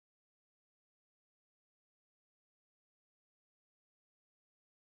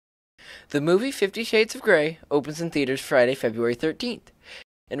The movie 50 Shades of Grey opens in theaters Friday, February 13th.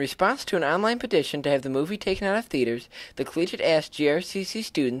 In response to an online petition to have the movie taken out of theaters, the Collegiate asked GRCC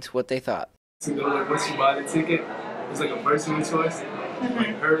students what they thought. To go, like, once you buy the ticket, it's like a personal choice.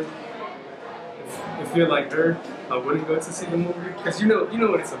 Like her, if you're like her, I wouldn't go to see the movie because you know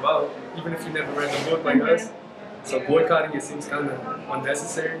what it's about, even if you never read the book like us. So boycotting it seems kind of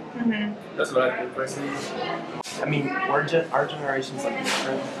unnecessary. That's what I think personally. I mean, our generation's like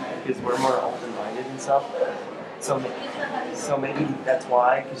different because we're more open-minded and stuff. So maybe that's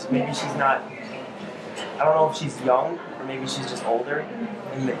why. Because maybe she's not. I don't know if she's young or maybe she's just older,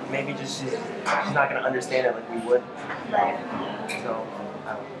 and maybe just she's not gonna understand it like we would. Right. So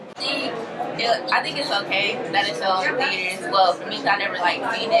I don't know. I think it's okay that it's shown in theaters. Well, for me, I never like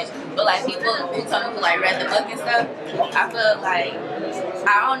seen it, but like people who told me who like read the book and stuff, I feel like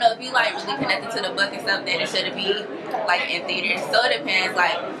I don't know if you like really connected to the book and stuff, then it shouldn't be like in theaters. So it depends,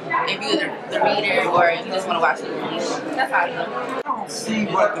 like if you're the reader or if you just want to watch the movie. That's how I feel. I don't see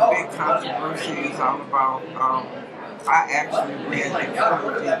what the big controversy is all about. I actually read the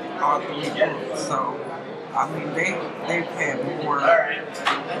trilogy, all three books, so I mean they've had more.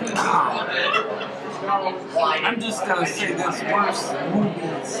 I'm just gonna say there's worse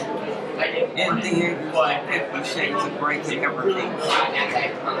movies in theaters than 50 Shades of Grey can ever be.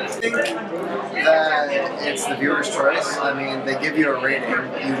 I think that it's the viewer's choice. I mean, they give you a rating,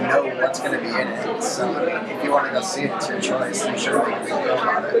 you know what's going to be in it. So if you want to go see it, it's your choice. I'm sure they can be good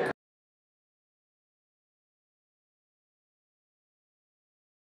about it.